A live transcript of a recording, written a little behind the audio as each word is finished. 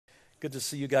Good to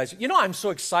see you guys. You know, I'm so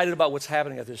excited about what's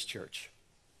happening at this church.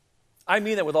 I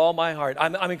mean that with all my heart.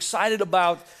 I'm excited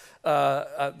about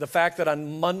the fact that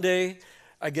on Monday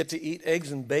I get to eat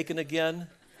eggs and bacon again.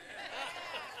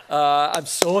 I'm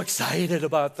so excited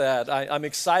about that. I'm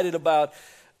excited about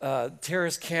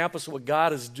Terrace Campus, what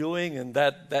God is doing, and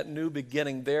that new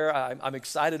beginning there. I'm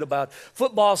excited about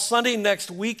football Sunday next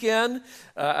weekend.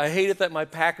 I hate it that my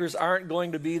Packers aren't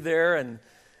going to be there, and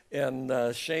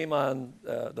shame on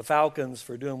the Falcons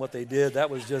for doing what they did. That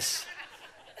was just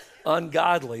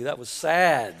ungodly. That was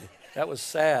sad.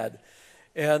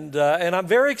 And I'm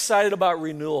very excited about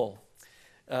renewal.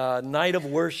 Night of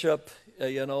worship,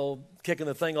 kicking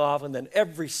the thing off, and then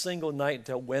every single night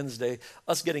until Wednesday,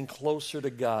 us getting closer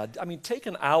to God. I mean, take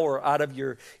an hour out of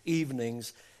your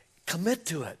evenings, commit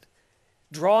to it.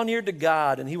 Draw near to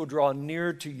God, and He will draw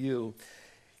near to you.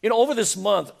 Over this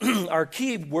month, our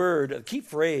key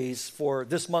phrase for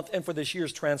this month and for this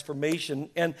year's transformation,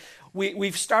 and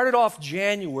we've started off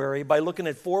January by looking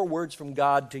at 4 words from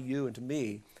God to you and to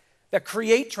me that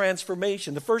create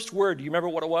transformation. The first word, do you remember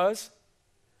what it was?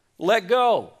 Let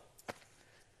go.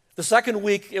 The second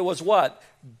week, it was what?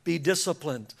 Be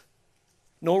disciplined.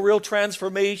 No real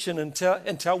transformation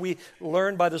until we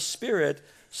learn by the Spirit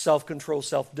self-control,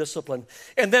 self-discipline.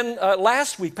 And then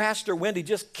last week, Pastor Wendy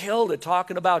just killed it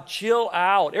talking about chill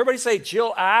out. Everybody say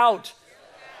chill out.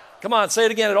 Come on, say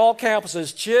it again at all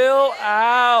campuses. Chill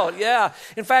out. Yeah.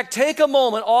 In fact, take a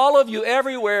moment, all of you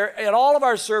everywhere, at all of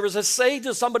our services, say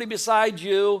to somebody beside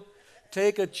you,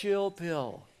 take a chill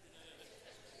pill.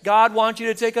 God wants you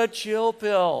to take a chill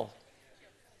pill.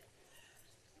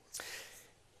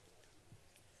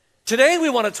 Today we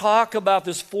want to talk about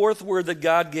this 4th word that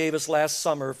God gave us last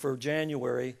summer for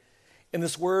January, and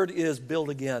this word is build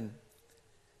again.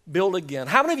 Build again.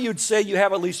 How many of you would say you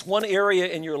have at least one area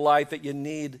in your life that you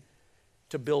need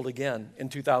to build again in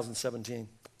 2017?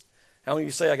 How many of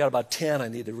you say I got about 10 I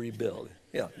need to rebuild?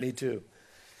 Yeah, me too.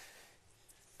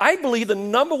 I believe the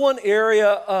number one area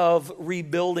of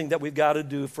rebuilding that we've got to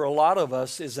do for a lot of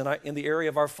us is in the area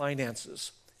of our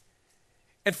finances.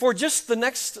 And for just the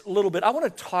next little bit, I want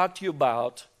to talk to you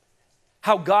about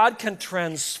how God can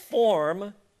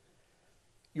transform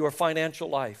your financial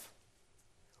life.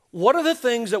 What are the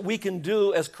things that we can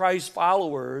do as Christ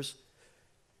followers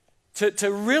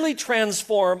to really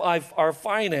transform our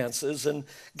finances? And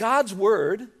God's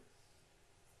Word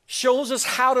shows us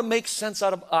how to make sense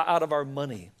out of our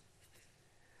money.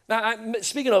 Now,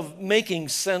 speaking of making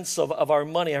sense of our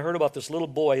money, I heard about this little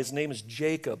boy. His name is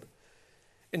Jacob.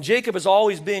 And Jacob is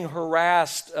always being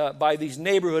harassed by these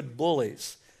neighborhood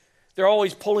bullies. They're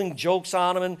always pulling jokes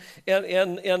on him,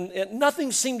 and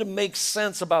nothing seemed to make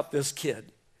sense about this kid.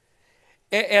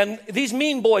 And these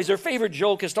mean boys, their favorite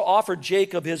joke is to offer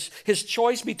Jacob his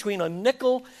choice between a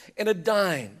nickel and a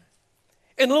dime.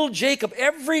 And little Jacob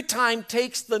every time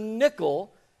takes the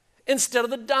nickel instead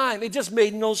of the dime. It just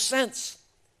made no sense.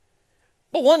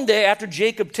 But one day after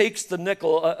Jacob takes the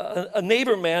nickel, a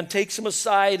neighbor man takes him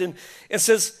aside and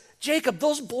says, Jacob,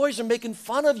 those boys are making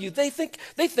fun of you. They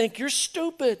think you're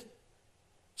stupid.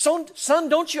 Son,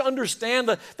 don't you understand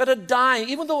that a dime,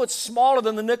 even though it's smaller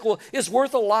than the nickel, is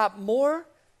worth a lot more?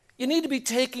 You need to be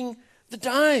taking the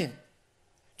dime.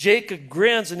 Jacob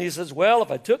grins and he says, well, if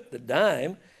I took the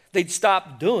dime, they'd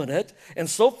stop doing it, and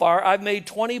so far I've made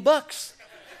 $20.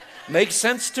 Makes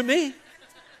sense to me.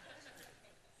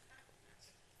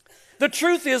 The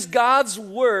truth is, God's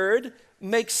Word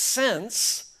makes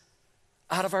sense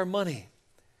out of our money.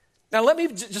 Now, let me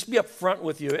just be upfront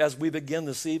with you as we begin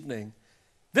this evening.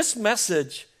 This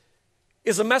message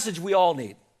is a message we all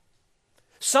need.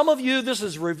 Some of you, this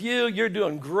is review. You're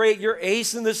doing great. You're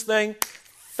acing this thing.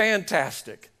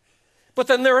 Fantastic. But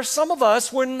then there are some of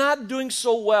us, we're not doing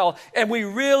so well, and we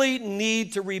really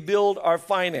need to rebuild our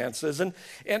finances. And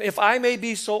if I may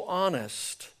be so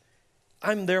honest,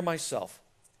 I'm there myself.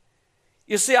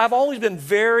 You see, I've always been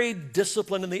very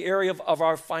disciplined in the area of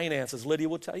our finances. Lydia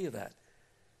will tell you that.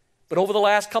 But over the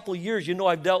last couple of years,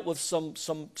 I've dealt with some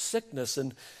sickness.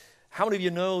 And how many of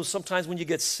you know sometimes when you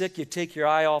get sick, you take your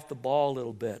eye off the ball a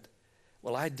little bit?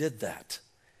 Well, I did that.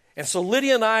 And so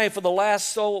Lydia and I, for the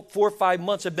last 4 or 5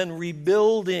 months, have been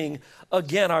rebuilding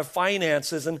again our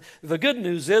finances. And the good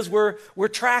news is we're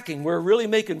tracking. We're really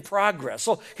making progress.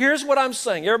 So here's what I'm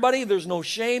saying. Everybody, there's no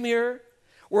shame here.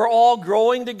 We're all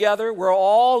growing together. We're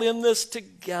all in this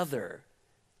together.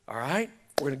 All right?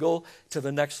 We're going to go to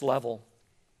the next level.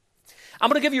 I'm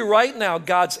going to give you right now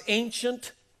God's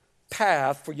ancient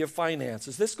path for your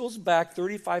finances. This goes back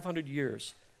 3,500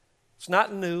 years. It's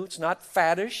not new. It's not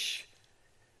faddish.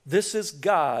 This is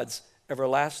God's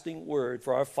everlasting word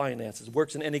for our finances. It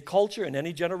works in any culture, in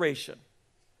any generation.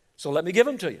 So let me give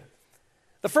them to you.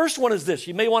 The first one is this.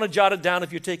 You may want to jot it down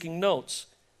if you're taking notes.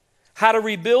 How to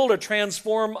rebuild or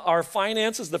transform our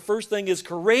finances. The first thing is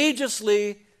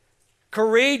courageously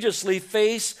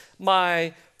face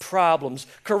my problems.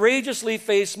 Courageously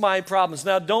face my problems.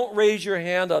 Now, don't raise your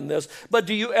hand on this, but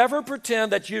do you ever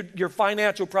pretend that your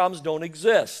financial problems don't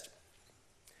exist?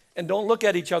 And don't look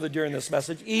at each other during this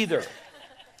message either.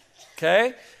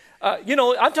 Okay?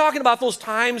 I'm talking about those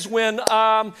times when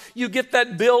you get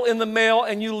that bill in the mail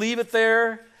and you leave it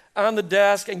there on the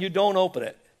desk and you don't open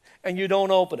it. And you don't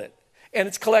open it. And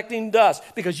it's collecting dust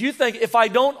because you think if I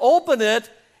don't open it,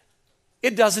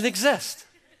 it doesn't exist.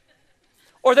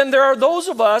 Or then there are those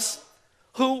of us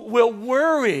who will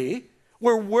worry.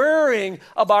 We're worrying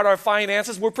about our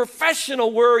finances. We're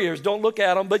professional worriers. Don't look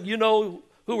at them, but you know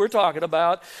who we're talking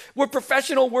about. We're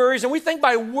professional worriers, and we think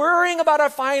by worrying about our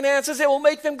finances, it will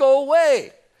make them go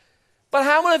away. But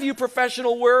how many of you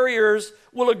professional worriers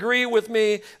will agree with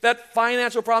me that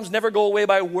financial problems never go away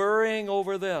by worrying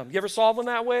over them? You ever solve them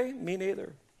that way? Me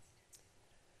neither.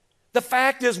 The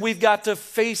fact is we've got to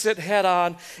face it head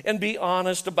on and be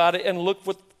honest about it and look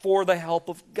for the help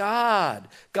of God.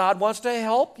 God wants to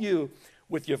help you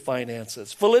with your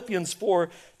finances. Philippians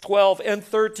 4:12 and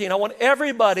 13. I want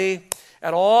everybody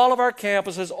at all of our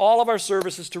campuses, all of our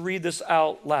services to read this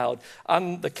out loud.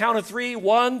 On the count of 3,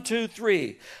 1, 2,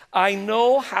 3. I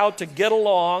know how to get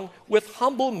along with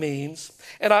humble means,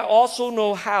 and I also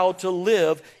know how to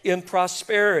live in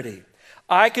prosperity.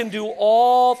 I can do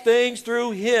all things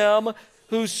through him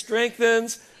who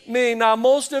strengthens me. Now,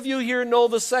 most of you here know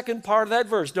the second part of that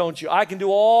verse, don't you? I can do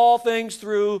all things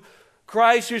through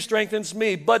Christ who strengthens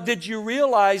me. But did you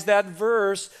realize that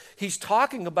verse, he's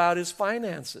talking about his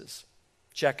finances?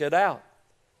 Check it out.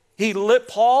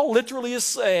 Paul literally is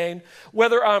saying,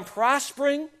 whether I'm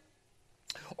prospering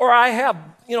or I have,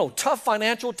 tough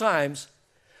financial times,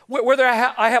 whether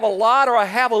I have a lot or I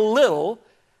have a little,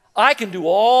 I can do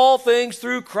all things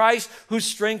through Christ who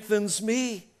strengthens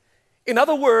me. In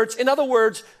other words,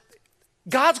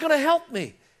 God's going to help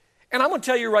me. And I'm going to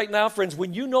tell you right now, friends,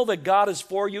 when you know that God is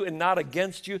for you and not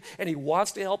against you, and he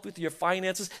wants to help with your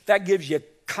finances, that gives you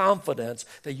confidence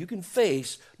that you can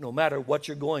face no matter what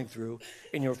you're going through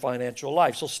in your financial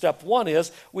life. So step one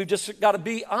is we've just got to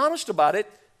be honest about it,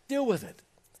 deal with it.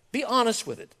 Be honest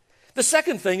with it. The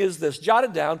second thing is this, jot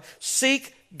it down,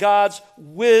 seek God's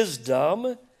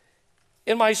wisdom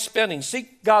in my spending.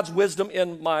 Seek God's wisdom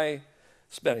in my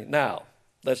spending. Now,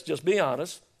 let's just be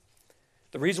honest.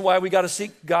 The reason why we got to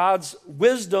seek God's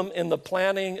wisdom in the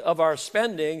planning of our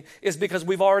spending is because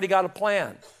we've already got a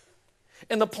plan.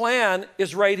 And the plan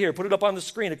is right here. Put it up on the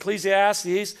screen.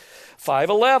 Ecclesiastes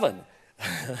 5:11.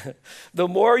 The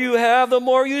more you have, the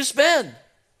more you spend.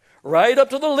 Right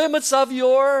up to the limits of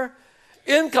your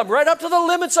income. Right up to the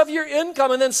limits of your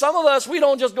income. And then some of us, we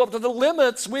don't just go up to the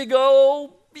limits. We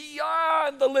go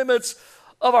beyond the limits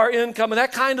of our income. And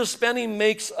that kind of spending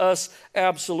makes us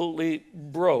absolutely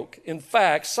broke. In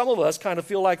fact, some of us kind of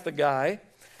feel like the guy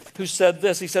who said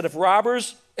this. He said, if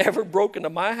robbers ever broke into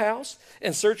my house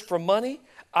and searched for money,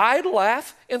 I'd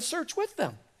laugh and search with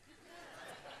them.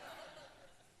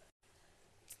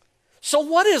 So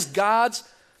what is God's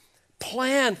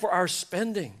plan for our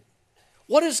spending?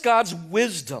 What is God's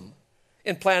wisdom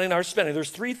in planning our spending? There's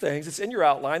three things. It's in your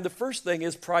outline. The first thing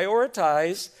is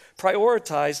prioritize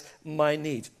my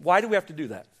needs. Why do we have to do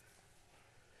that?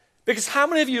 Because how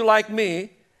many of you, like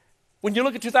me, when you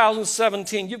look at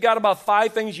 2017, you've got about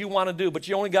 5 things you want to do, but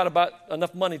you only got about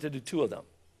enough money to do 2 of them.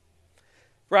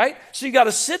 Right? So you got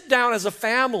to sit down as a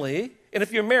family, and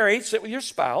if you're married, sit with your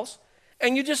spouse,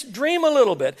 and you just dream a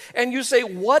little bit. And you say,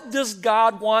 what does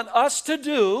God want us to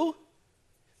do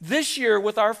this year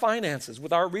with our finances,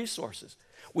 with our resources?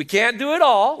 We can't do it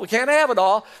all. We can't have it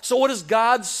all. So what is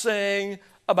God saying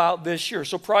about this year?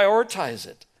 So prioritize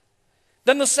it.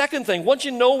 Then the second thing, once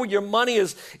you know where your money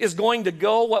is going to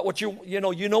go, what you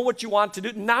know what you want to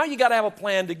do, now you got to have a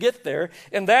plan to get there,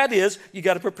 and that is you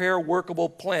got to prepare a workable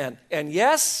plan. And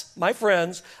yes, my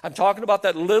friends, I'm talking about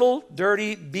that little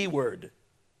dirty B word,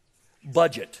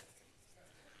 budget.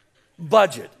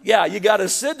 Budget. Yeah, you got to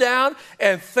sit down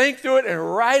and think through it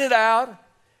and write it out.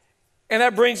 And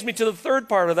that brings me to the third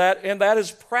part of that, and that is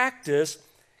practice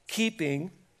keeping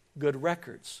good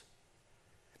records.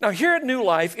 Now, here at New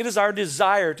Life, it is our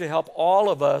desire to help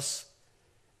all of us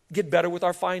get better with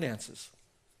our finances.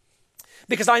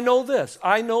 Because I know this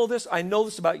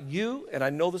about you, and I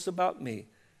know this about me.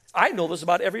 I know this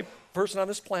about every person on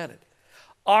this planet.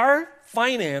 Our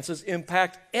finances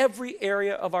impact every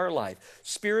area of our life.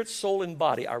 Spirit, soul, and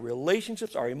body. Our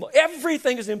relationships, our emotions,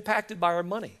 everything is impacted by our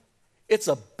money. It's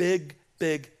a big,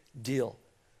 big deal.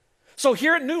 So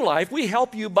here at New Life, we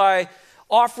help you by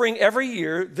offering every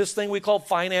year this thing we call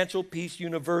Financial Peace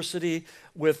University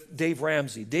with Dave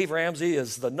Ramsey. Dave Ramsey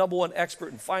is the #1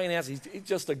 expert in finance. He's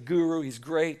just a guru. He's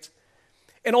great.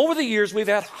 And over the years, we've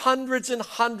had hundreds and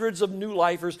hundreds of new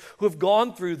lifers who have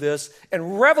gone through this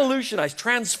and revolutionized,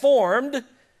 transformed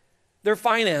their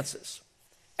finances.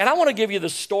 And I want to give you the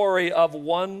story of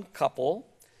one couple.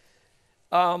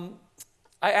 I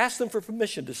asked them for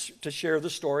permission to share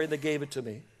the story, and they gave it to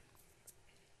me.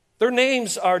 Their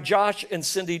names are Josh and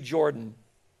Cindy Jordan.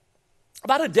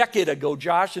 About a decade ago,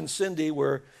 Josh and Cindy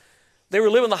were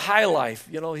living the high life.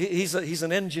 You know, he's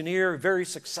an engineer, very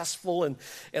successful, and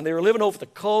they were living over the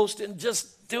coast and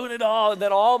just doing it all. And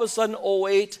then all of a sudden,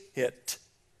 '08 hit.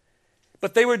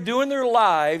 But they were doing their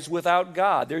lives without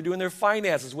God. They were doing their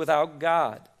finances without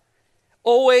God.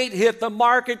 '08 hit, the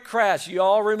market crashed. You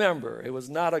all remember. It was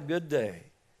not a good day.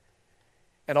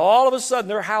 And all of a sudden,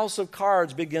 their house of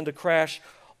cards began to crash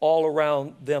all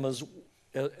around them as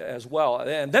well.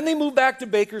 And then they moved back to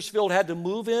Bakersfield, had to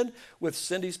move in with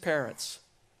Cindy's parents.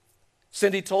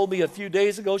 Cindy told me a few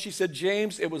days ago, she said,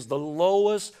 James, it was the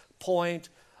lowest point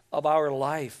of our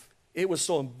life. It was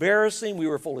so embarrassing. We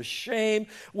were full of shame.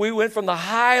 We went from the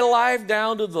high life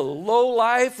down to the low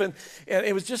life, and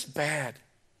it was just bad.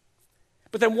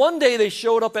 But then one day they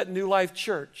showed up at New Life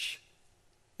Church.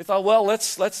 They thought, well,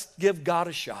 let's give God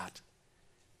a shot.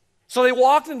 So they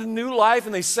walked into New Life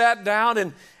and they sat down,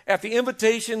 and at the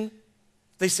invitation,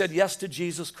 they said yes to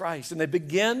Jesus Christ, and they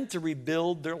began to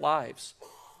rebuild their lives.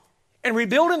 And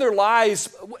rebuilding their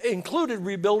lives included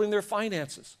rebuilding their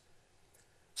finances.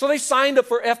 So they signed up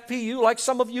for FPU, like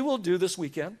some of you will do this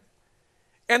weekend,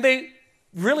 and they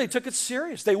really took it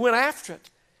serious. They went after it,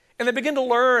 and they began to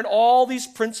learn all these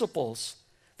principles,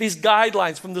 these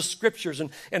guidelines from the scriptures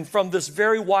and from this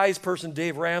very wise person,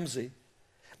 Dave Ramsey.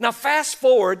 Now, fast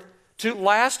forward to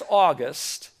last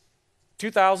August,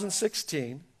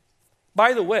 2016.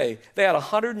 By the way, they had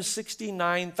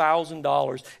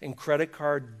 $169,000 in credit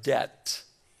card debt.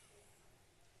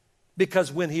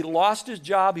 Because when he lost his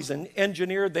job, he's an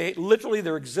engineer,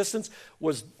 their existence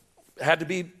had to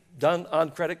be done on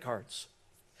credit cards.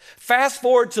 Fast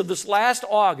forward to this last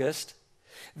August,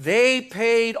 they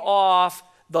paid off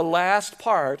the last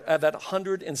part of that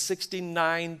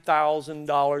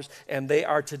 $169,000, and they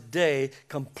are today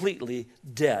completely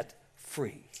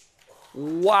debt-free.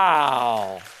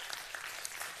 Wow.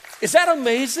 Is that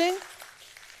amazing?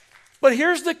 But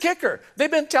here's the kicker.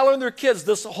 They've been telling their kids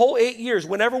this whole 8 years,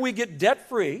 whenever we get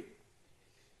debt-free,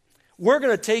 we're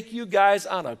going to take you guys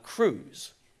on a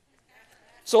cruise.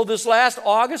 So this last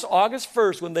August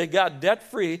 1st, when they got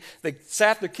debt-free, they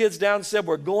sat their kids down and said,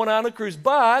 we're going on a cruise,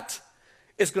 but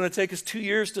it's going to take us 2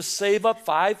 years to save up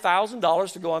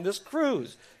 $5,000 to go on this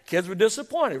cruise. Kids were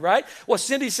disappointed, right? Well,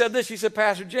 Cindy said this. She said,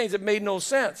 Pastor James, it made no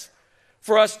sense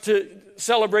for us to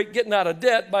celebrate getting out of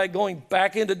debt by going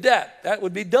back into debt. That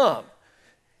would be dumb.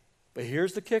 But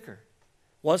here's the kicker.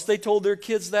 Once they told their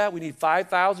kids that, we need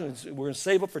 $5,000, we're going to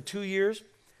save up for 2 years,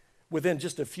 within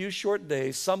just a few short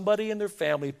days, somebody in their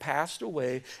family passed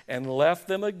away and left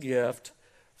them a gift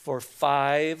for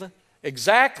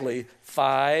exactly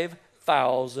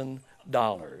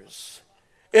 $5,000.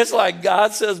 It's like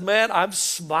God says, man, I'm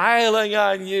smiling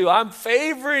on you. I'm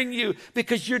favoring you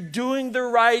because you're doing the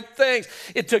right things.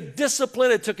 It took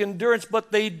discipline, it took endurance,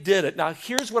 but they did it. Now,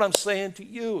 here's what I'm saying to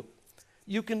you.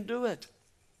 You can do it.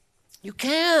 You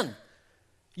can.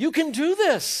 You can do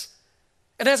this.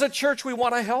 And as a church, we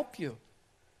want to help you.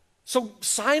 So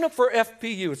sign up for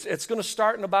FPU. It's going to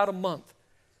start in about a month.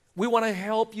 We want to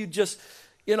help you just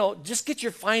get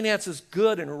your finances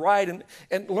good and right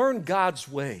and learn God's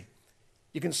way.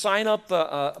 You can sign up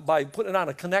by putting it on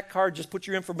a Connect card. Just put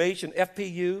your information,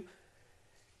 FPU,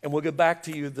 and we'll get back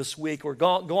to you this week. Or go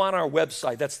on our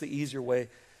website. That's the easier way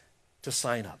to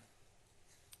sign up.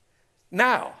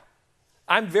 Now,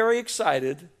 I'm very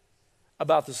excited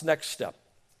about this next step.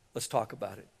 Let's talk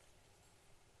about it.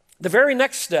 The very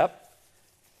next step,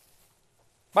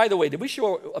 by the way, did we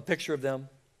show a picture of them,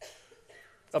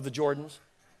 of the Jordans?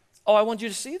 Oh, I want you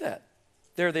to see that.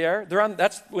 There they are.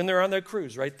 That's when they're on their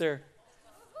cruise, right there.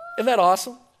 Isn't that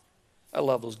awesome? I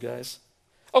love those guys.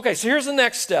 Okay, so here's the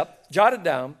next step. Jot it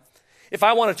down. If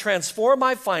I want to transform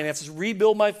my finances,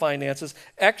 rebuild my finances,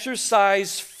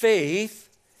 exercise faith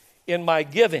in my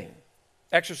giving.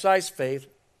 Exercise faith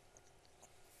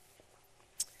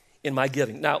in my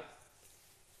giving. Now,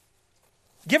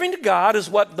 giving to God is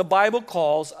what the Bible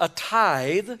calls a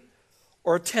tithe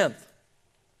or a tenth.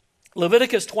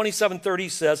 Leviticus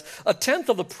 27:30 says, a tenth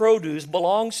of the produce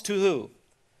belongs to who?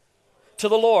 to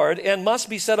the Lord and must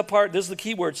be set apart, this is the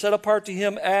key word, set apart to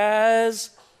him as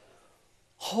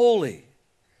Holy.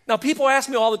 Now, people ask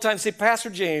me all the time, say, Pastor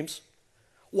James,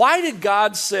 why did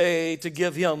God say to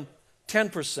give him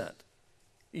 10%?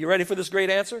 You ready for this great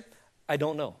answer? I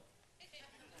don't know.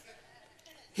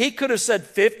 He could have said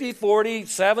 50, 40,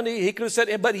 70. He could have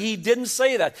said, but he didn't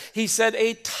say that. He said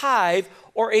a tithe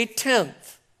or a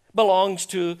tenth belongs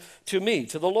to me,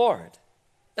 to the Lord.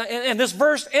 And this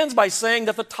verse ends by saying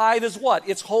that the tithe is what?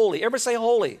 It's holy. Everybody say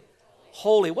holy.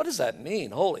 Holy. What does that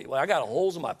mean, holy? Well, I got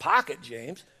holes in my pocket,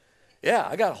 James. Yeah,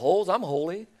 I got holes. I'm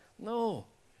holy. No.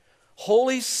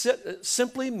 Holy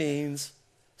simply means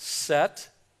set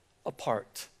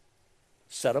apart.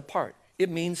 Set apart. It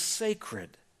means sacred.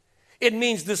 It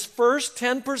means this first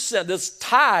 10%, this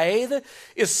tithe,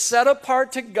 is set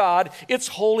apart to God. It's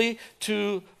holy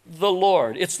to the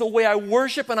Lord. It's the way I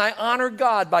worship and I honor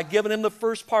God by giving him the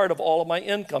first part of all of my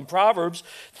income. Proverbs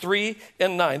 3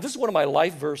 and 9. This is one of my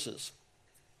life verses.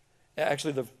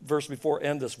 Actually, the verse before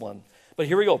end this one. But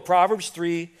here we go. Proverbs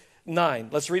 3, 9.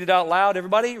 Let's read it out loud,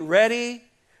 everybody. Ready,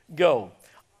 go.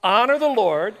 Honor the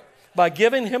Lord by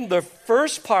giving him the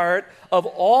first part of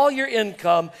all your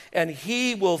income, and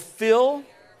he will fill.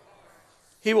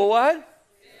 He will what?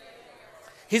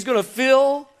 He's going to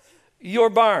fill your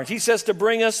barns. He says to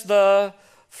bring us the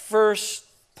first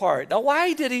part. Now,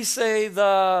 why did he say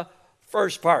the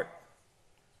first part?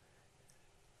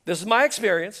 This is my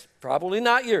experience, probably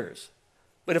not yours.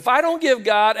 But if I don't give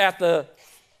God at the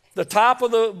top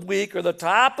of the week or the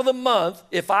top of the month,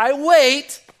 if I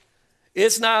wait,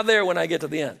 it's not there when I get to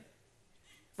the end.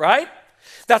 Right?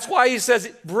 That's why he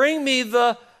says, bring me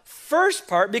the first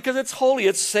part, because it's holy,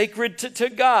 it's sacred to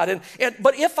God.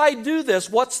 But if I do this,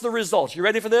 what's the result? You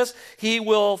ready for this? He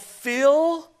will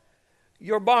fill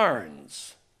your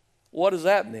barns. What does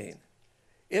that mean?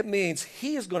 It means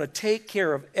he is going to take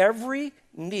care of every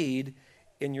need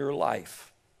in your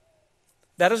life.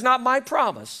 That is not my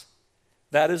promise.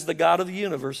 That is the God of the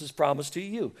universe's promise to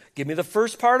you. Give me the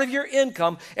first part of your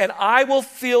income, and I will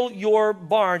fill your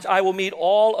barns. I will meet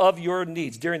all of your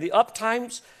needs during the up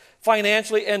times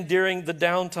financially and during the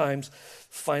down times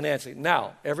financially.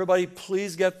 Now, everybody,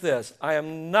 please get this. I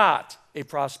am not a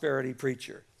prosperity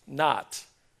preacher. Not.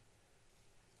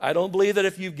 I don't believe that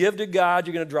if you give to God,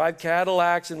 you're going to drive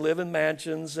Cadillacs and live in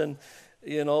mansions and,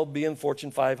 be in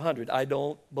Fortune 500. I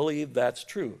don't believe that's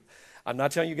true. I'm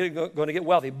not telling you you're going to get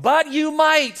wealthy, but you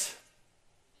might.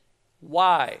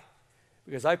 Why?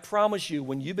 Because I promise you,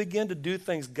 when you begin to do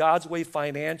things God's way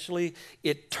financially,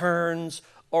 it turns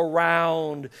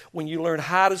around. When you learn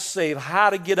how to save, how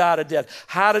to get out of debt,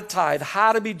 how to tithe,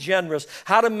 how to be generous,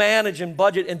 how to manage and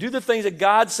budget, and do the things that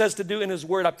God says to do in his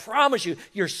word, I promise you,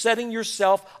 you're setting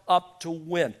yourself up to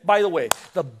win. By the way,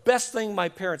 the best thing my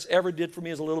parents ever did for me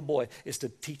as a little boy is to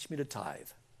teach me to tithe.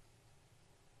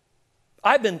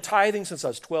 I've been tithing since I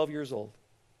was 12 years old.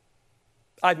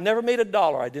 I've never made a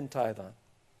dollar I didn't tithe on.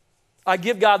 I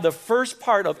give God the first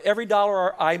part of every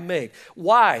dollar I make.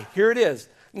 Why? Here it is.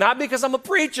 Not because I'm a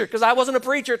preacher, because I wasn't a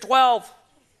preacher at 12.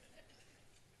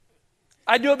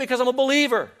 I do it because I'm a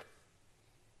believer.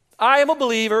 I am a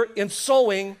believer in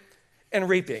sowing and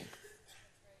reaping.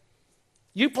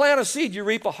 You plant a seed, you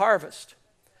reap a harvest.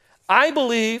 I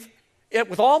believe it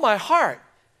with all my heart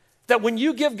that when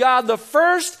you give God the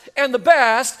first and the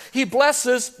best, he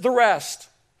blesses the rest.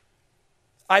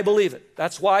 I believe it.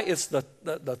 That's why it's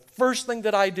the first thing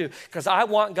that I do, because I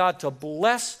want God to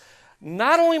bless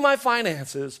not only my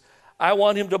finances, I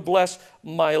want him to bless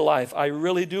my life. I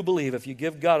really do believe if you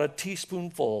give God a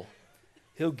teaspoonful,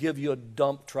 he'll give you a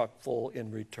dump truck full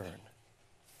in return.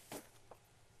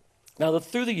 Now,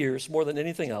 through the years, more than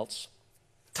anything else,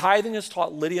 tithing has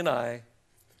taught Lydia and I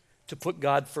to put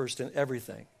God first in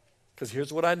everything. Because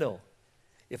here's what I know.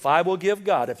 If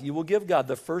you will give God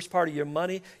the first part of your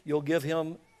money, you'll give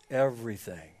him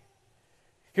everything.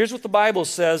 Here's what the Bible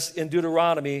says in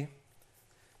Deuteronomy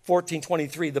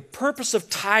 14:23. The purpose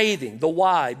of tithing, the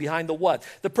why behind the what.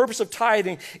 The purpose of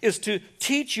tithing is to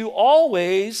teach you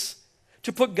always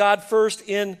to put God first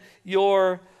in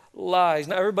your lives.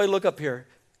 Now, everybody look up here.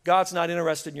 God's not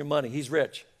interested in your money. He's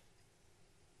rich.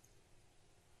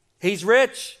 He's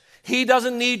rich. He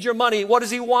doesn't need your money. What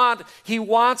does he want? He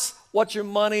wants what your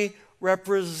money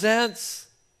represents.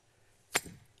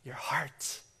 Your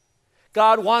heart.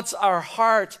 God wants our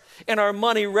heart, and our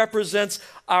money represents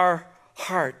our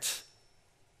heart.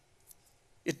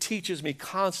 It teaches me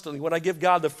constantly. When I give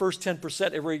God the first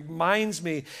 10%, it reminds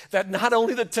me that not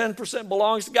only the 10%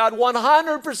 belongs to God,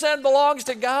 100% belongs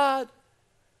to God.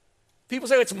 People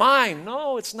say, it's mine.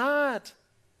 No, it's not.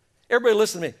 Everybody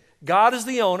listen to me. God is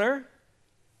the owner.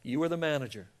 You are the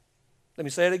manager. Let me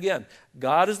say it again.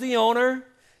 God is the owner.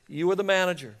 You are the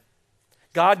manager.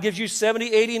 God gives you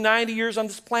 70, 80, 90 years on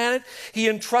this planet. He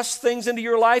entrusts things into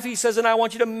your life. He says, and I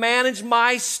want you to manage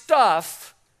my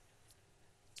stuff.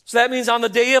 So that means on the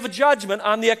day of judgment,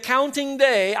 on the accounting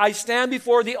day, I stand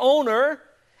before the owner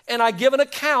and I give an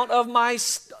account of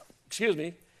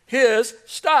his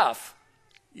stuff.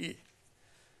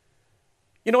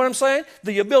 You know what I'm saying?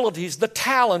 The abilities, the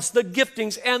talents, the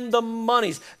giftings, and the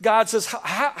monies. God says,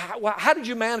 how did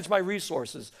you manage my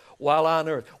resources while on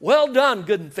earth? Well done,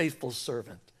 good and faithful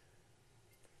servant.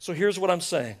 So here's what I'm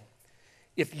saying.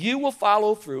 If you will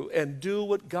follow through and do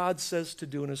what God says to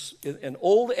do in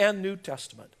Old and New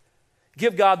Testament,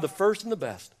 give God the first and the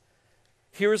best,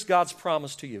 here's God's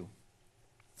promise to you.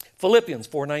 Philippians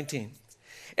 4:19.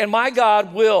 And my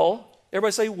God will,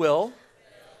 everybody say will.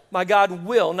 My God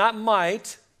will, not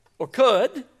might or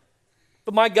could,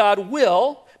 but my God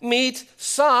will meet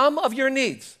some of your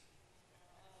needs.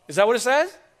 Is that what it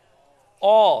says?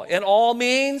 All. And all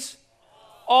means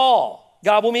all.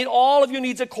 God will meet all of your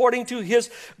needs according to his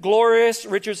glorious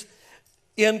riches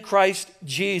in Christ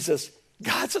Jesus.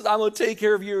 God says, I'm going to take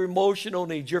care of your emotional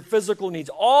needs, your physical needs,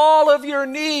 all of your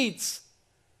needs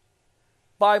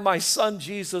by my son,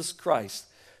 Jesus Christ.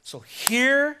 So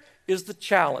here is the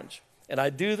challenge. And I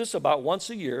do this about once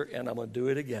a year, and I'm going to do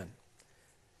it again.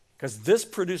 Because this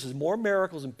produces more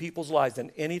miracles in people's lives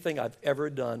than anything I've ever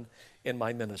done in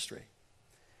my ministry.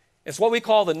 It's what we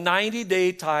call the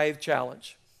 90-day tithe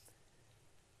challenge.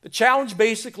 The challenge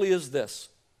basically is this.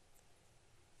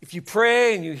 If you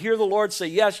pray and you hear the Lord say,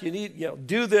 yes, you need,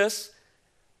 do this.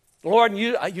 Lord,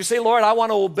 you say, Lord, I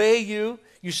want to obey you.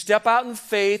 You step out in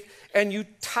faith and you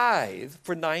tithe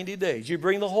for 90 days. You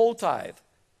bring the whole tithe.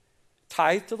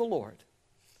 Tithe to the Lord.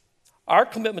 Our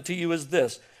commitment to you is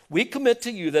this. We commit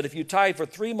to you that if you tithe for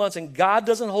 3 months and God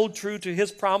doesn't hold true to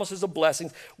his promises of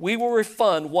blessings, we will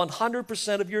refund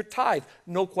 100% of your tithe.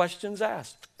 No questions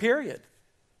asked. Period.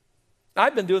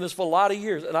 I've been doing this for a lot of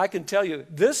years, and I can tell you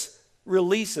this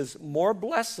releases more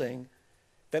blessing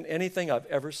than anything I've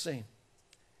ever seen.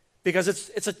 Because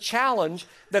it's a challenge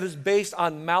that is based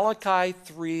on Malachi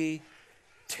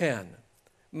 3:10.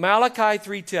 Malachi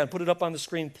 3:10, put it up on the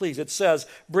screen, please. It says,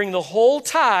 bring the whole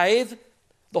tithe,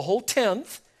 the whole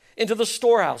tenth, into the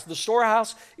storehouse. The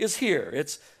storehouse is here.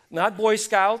 It's not Boy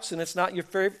Scouts, and it's not your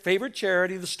favorite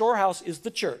charity. The storehouse is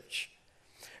the church.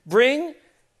 Bring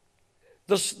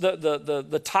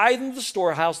the tithe into the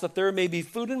storehouse, that there may be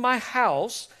food in my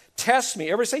house. Test me.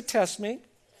 Everybody say, test me.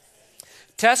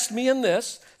 Test me in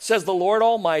this, says the Lord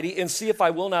Almighty, and see if I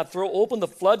will not throw open the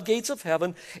floodgates of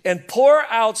heaven and pour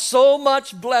out so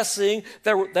much blessing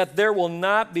that there will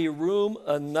not be room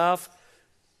enough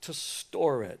to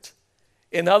store it.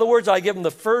 In other words, I give him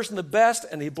the first and the best,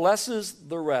 and he blesses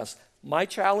the rest. My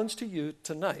challenge to you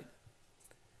tonight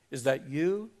is that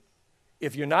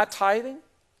if you're not tithing,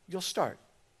 you'll start.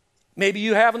 Maybe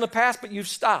you have in the past, but you've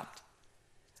stopped.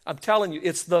 I'm telling you,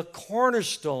 it's the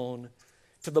cornerstone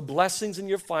to the blessings in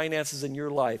your finances in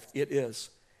your life. It is.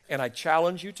 And I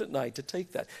challenge you tonight to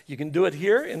take that. You can do it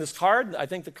here in this card. I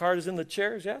think the card is in the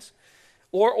chairs, yes?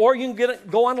 Or you can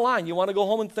go online. You want to go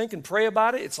home and think and pray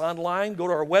about it? It's online. Go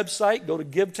to our website. Go to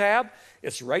Give tab.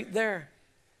 It's right there.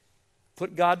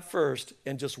 Put God first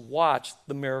and just watch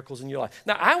the miracles in your life.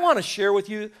 Now, I want to share with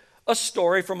you a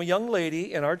story from a young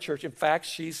lady in our church. In fact,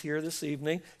 she's here this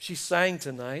evening. She sang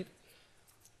tonight.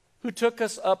 Who took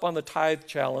us up on the tithe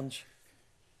challenge.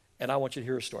 And I want you to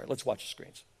hear her story. Let's watch the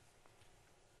screens.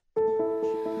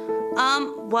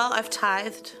 Well, I've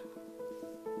tithed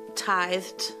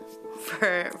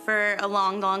for a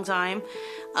long time.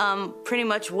 Pretty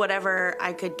much whatever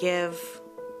I could give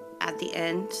at the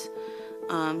end.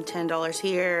 $10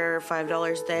 here,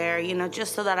 $5 there,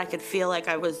 just so that I could feel like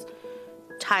I was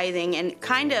tithing. And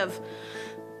kind of,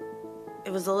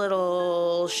 it was a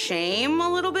little shame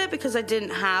a little bit because I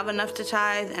didn't have enough to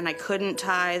tithe and I couldn't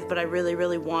tithe, but I really,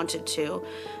 really wanted to.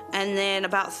 And then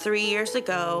about 3 years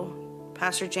ago,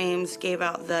 Pastor James gave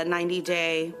out the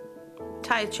 90-day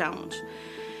tithe challenge.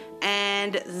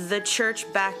 And the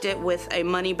church backed it with a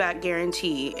money-back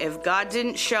guarantee. If God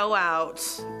didn't show out,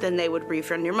 then they would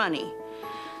refund your money.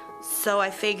 So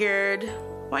I figured,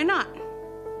 why not?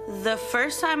 The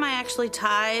first time I actually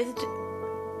tithed,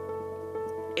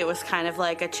 it was kind of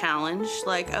like a challenge.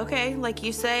 Like, okay, like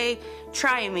you say,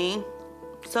 try me.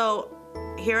 So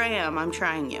here I am, I'm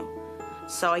trying you.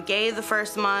 So I gave the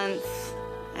first month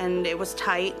and it was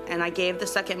tight, and I gave the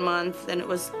second month and it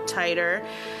was tighter.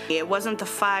 It wasn't the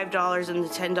 $5 and the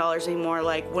 $10 anymore.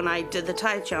 Like when I did the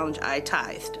tithe challenge, I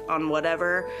tithed on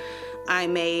whatever I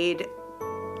made,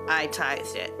 I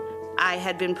tithed it. I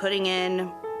had been putting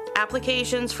in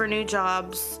applications for new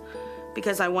jobs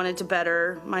because I wanted to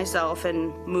better myself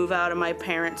and move out of my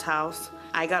parents' house.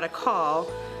 I got a call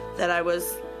that I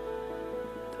was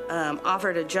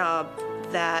offered a job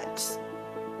that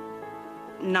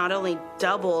not only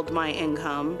doubled my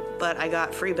income, but I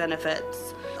got free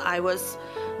benefits. I was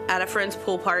at a friend's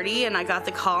pool party and I got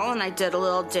the call and I did a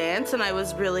little dance and I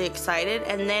was really excited.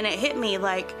 And then it hit me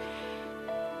like,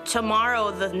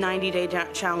 tomorrow the 90-day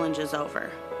challenge is over.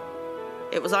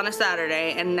 It was on a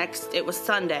Saturday and next it was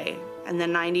Sunday, and the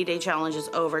 90-day challenge is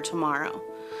over tomorrow.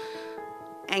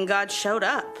 And God showed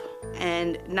up.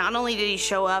 And not only did he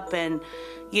show up and,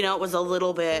 it was a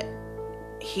little bit,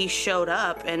 he showed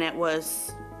up and it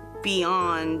was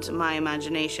beyond my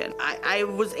imagination. I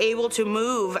was able to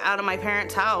move out of my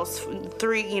parents' house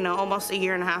almost a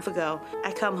year and a half ago.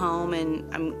 I come home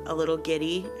and I'm a little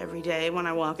giddy every day when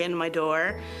I walk into my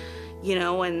door.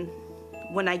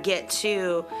 When I get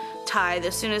to tithe,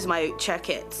 as soon as my check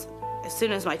hits,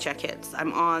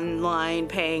 I'm online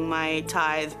paying my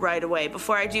tithe right away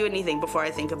before I do anything, before I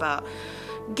think about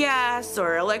gas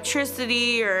or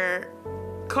electricity or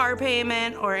car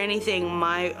payment or anything.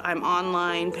 I'm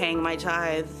online paying my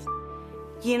tithe.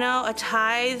 A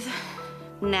tithe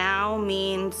now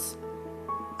means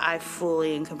I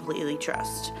fully and completely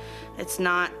trust. It's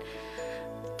not,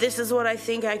 this is what I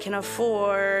think I can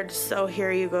afford, so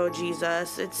here you go,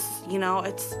 Jesus.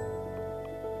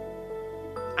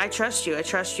 I trust you. I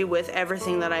trust you with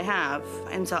everything that I have.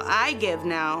 And so I give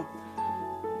now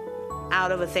out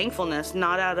of a thankfulness,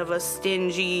 not out of a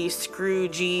stingy,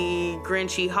 Scroogey,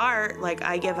 Grinchy heart. Like,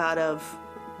 I give out of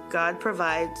God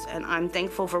provides, and I'm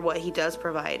thankful for what he does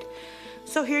provide.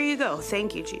 So here you go.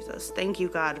 Thank you, Jesus. Thank you,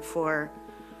 God, for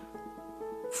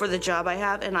the job I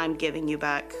have, and I'm giving you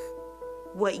back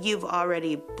what you've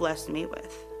already blessed me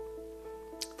with.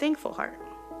 Thankful heart.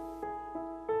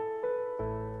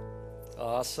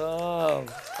 Awesome.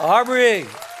 Aubrey,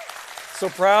 so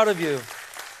proud of you.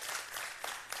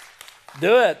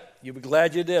 Do it. You'll be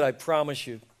glad you did, I promise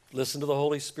you. Listen to the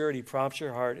Holy Spirit. He prompts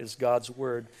your heart. It's God's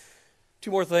word.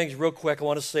 Two more things real quick I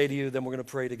want to say to you, then we're going to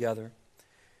pray together.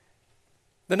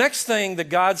 The next thing that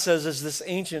God says is this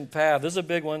ancient path. This is a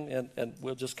big one, and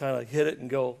we'll just kind of hit it and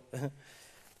go.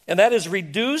 And that is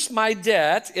reduce my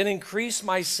debt and increase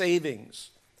my savings.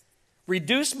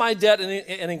 Reduce my debt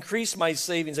and increase my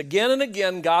savings. Again and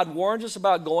again, God warns us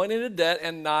about going into debt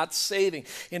and not saving.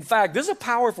 In fact, this is a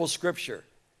powerful scripture.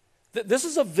 This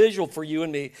is a visual for you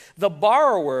and me. The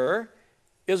borrower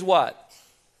is what?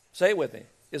 Say it with me.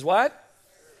 Is what?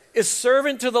 Is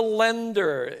servant to the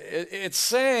lender. It's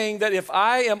saying that if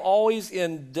I am always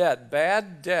in debt,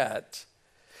 bad debt,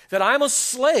 that I'm a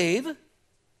slave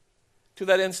to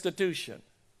that institution,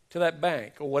 to that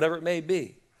bank, or whatever it may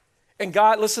be. And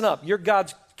God, listen up, you're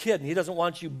God's kid, and he doesn't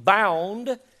want you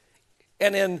bound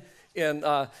and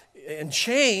in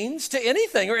chains to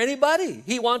anything or anybody.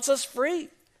 He wants us free.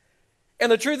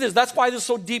 And the truth is, that's why this is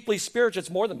so deeply spiritual. It's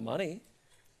more than money.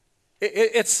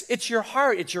 It's your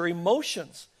heart. It's your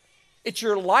emotions. It's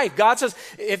your life. God says,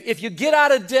 if you get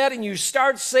out of debt and you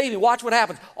start saving, watch what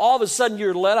happens. All of a sudden,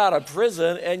 you're let out of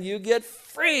prison and you get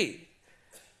free.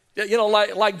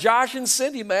 Like Josh and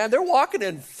Cindy, man, they're walking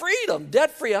in freedom,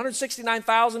 debt-free,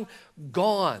 $169,000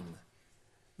 gone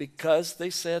because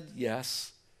they said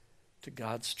yes to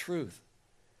God's truth.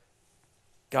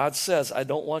 God says, I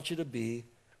don't want you to be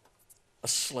a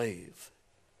slave.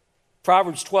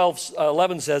 Proverbs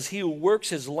 12:11 says, he who works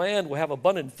his land will have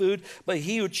abundant food, but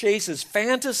he who chases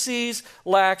fantasies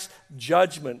lacks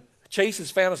judgment. Chases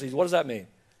fantasies, what does that mean?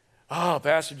 Oh,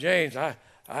 Pastor James,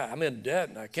 I'm in debt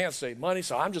and I can't save money,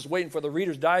 so I'm just waiting for the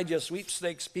Reader's Digest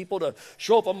sweepstakes people to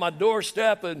show up on my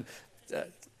doorstep,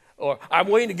 or I'm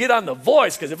waiting to get on The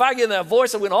Voice, because if I get in that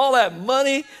Voice, I win all that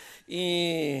money.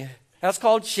 That's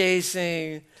called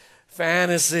chasing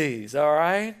fantasies, all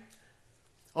right?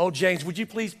 Oh, James, would you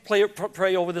please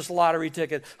pray over this lottery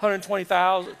ticket,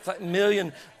 $120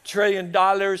 million trillion,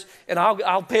 and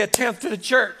I'll pay a tenth to the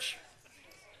church.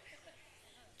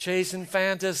 Chasing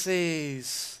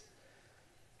fantasies.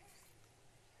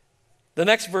 The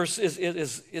next verse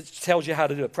it tells you how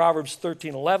to do it. Proverbs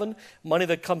 13:11, money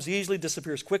that comes easily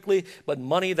disappears quickly, but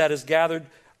money that is gathered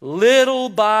little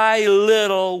by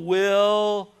little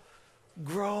will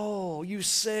grow. You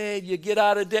save, you get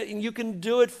out of debt, and you can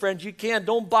do it, friends. You can.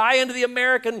 Don't buy into the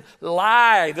American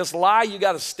lie. This lie, you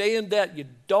got to stay in debt. You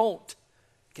don't.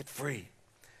 Get free.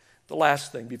 The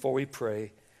last thing before we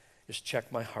pray is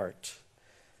check my heart.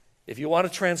 If you want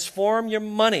to transform your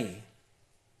money,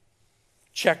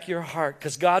 check your heart,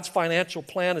 because God's financial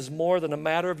plan is more than a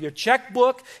matter of your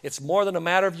checkbook. It's more than a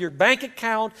matter of your bank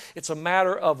account. It's a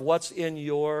matter of what's in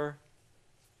your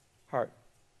heart.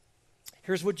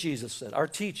 Here's what Jesus said, our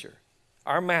teacher,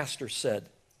 our master said,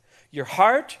 your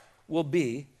heart will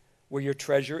be where your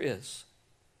treasure is.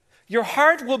 Your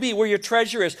heart will be where your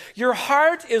treasure is. Your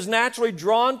heart is naturally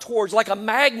drawn towards, like a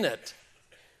magnet.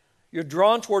 You're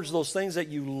drawn towards those things that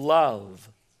you love.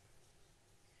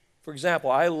 For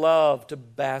example, I love to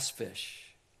bass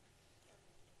fish.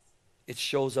 It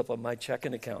shows up on my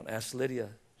checking account. Ask Lydia.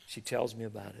 She tells me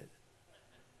about it.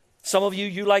 Some of you,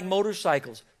 you like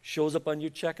motorcycles. Shows up on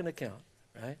your checking account,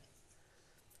 right?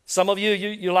 Some of you,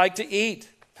 you like to eat.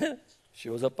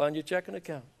 Shows up on your checking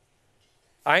account.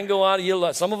 I can go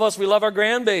on. Some of us, we love our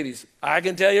grandbabies. I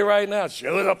can tell you right now, it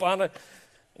shows up on it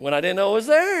when I didn't know it was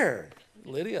there.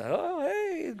 Lydia, oh,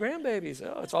 hey, grandbabies.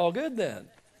 Oh, it's all good then.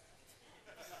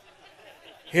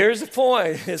 Here's the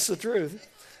point. It's the truth.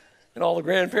 And all the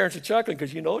grandparents are chuckling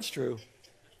because you know it's true.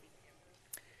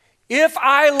 If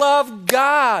I love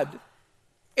God,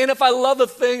 and if I love the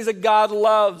things that God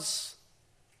loves,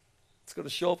 it's going to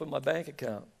show up in my bank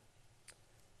account.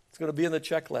 It's going to be in the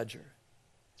check ledger.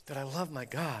 That I love my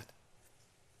God.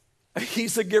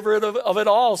 He's the giver of it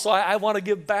all, so I want to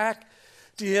give back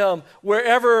to Him.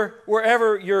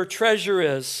 Wherever your treasure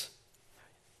is,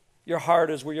 your heart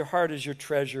is. Where your heart is, your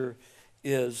treasure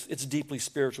is. It's deeply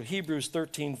spiritual. Hebrews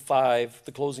 13:5,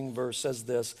 the closing verse, says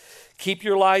this, keep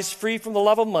your lives free from the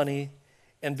love of money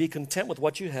and be content with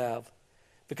what you have,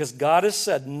 because God has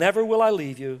said, never will I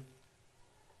leave you,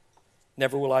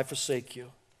 never will I forsake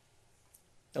you.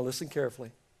 Now listen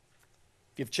carefully.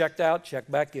 If you've checked out, check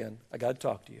back in. I got to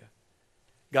talk to you.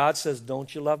 God says,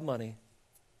 don't you love money?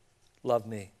 Love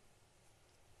me.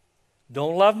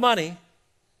 Don't love money.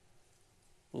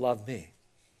 Love me.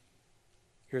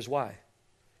 Here's why.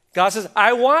 God says,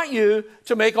 I want you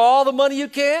to make all the money you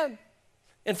can.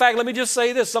 In fact, let me just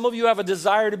say this. Some of you have a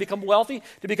desire to become wealthy,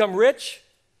 to become rich.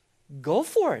 Go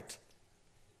for it.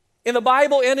 In the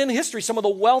Bible and in history, some of the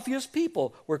wealthiest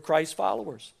people were Christ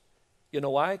followers. You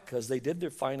know why? Because they did their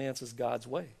finances God's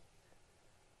way.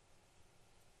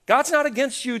 God's not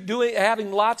against you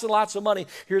having lots and lots of money.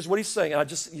 Here's what He's saying.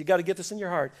 You got to get this in your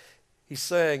heart. He's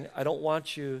saying, I don't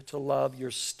want you to love your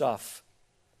stuff.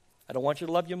 I don't want you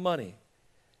to love your money.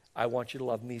 I want you to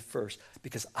love me first,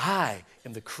 because I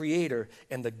am the creator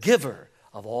and the giver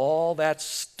of all that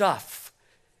stuff.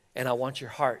 And I want your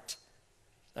heart.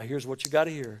 Now here's what you got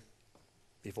to hear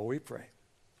before we pray.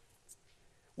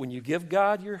 When you give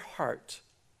God your heart,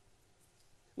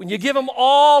 when you give Him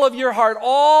all of your heart,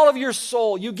 all of your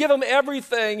soul, you give Him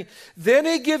everything, then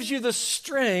He gives you the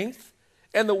strength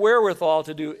and the wherewithal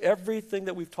to do everything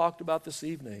that we've talked about this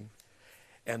evening.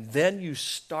 And then you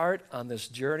start on this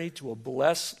journey to a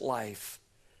blessed life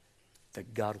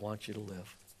that God wants you to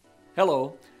live.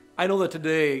 Hello. I know that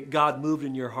today God moved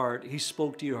in your heart. He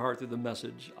spoke to your heart through the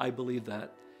message. I believe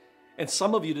that. And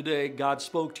some of you today, God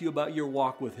spoke to you about your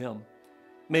walk with Him.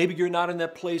 Maybe you're not in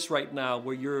that place right now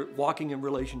where you're walking in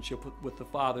relationship with the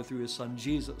Father through His Son,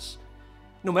 Jesus.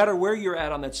 No matter where you're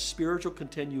at on that spiritual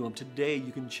continuum, today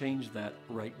you can change that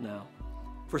right now.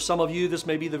 For some of you, this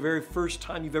may be the very first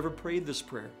time you've ever prayed this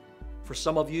prayer. For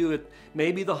some of you, it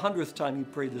may be the 100th time you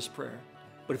prayed this prayer.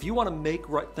 But if you want to make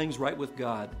things right with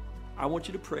God, I want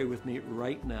you to pray with me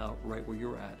right now, right where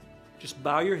you're at. Just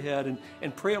bow your head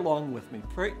and pray along with me.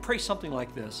 Pray something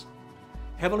like this.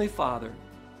 Heavenly Father,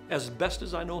 as best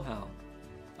as I know how,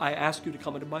 I ask you to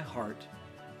come into my heart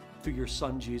through your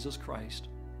Son, Jesus Christ.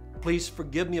 Please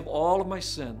forgive me of all of my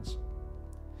sins.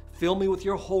 Fill me with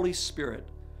your Holy Spirit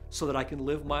so that I can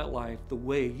live my life the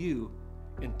way you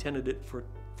intended it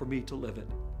for me to live it.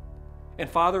 And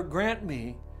Father, grant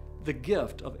me the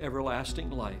gift of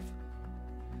everlasting life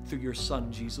through your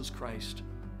Son, Jesus Christ.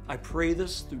 I pray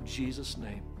this through Jesus'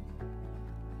 name.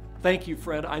 Thank you,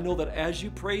 friend. I know that as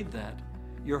you prayed that,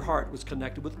 your heart was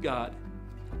connected with God,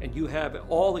 and you have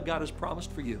all that God has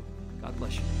promised for you. God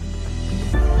bless you.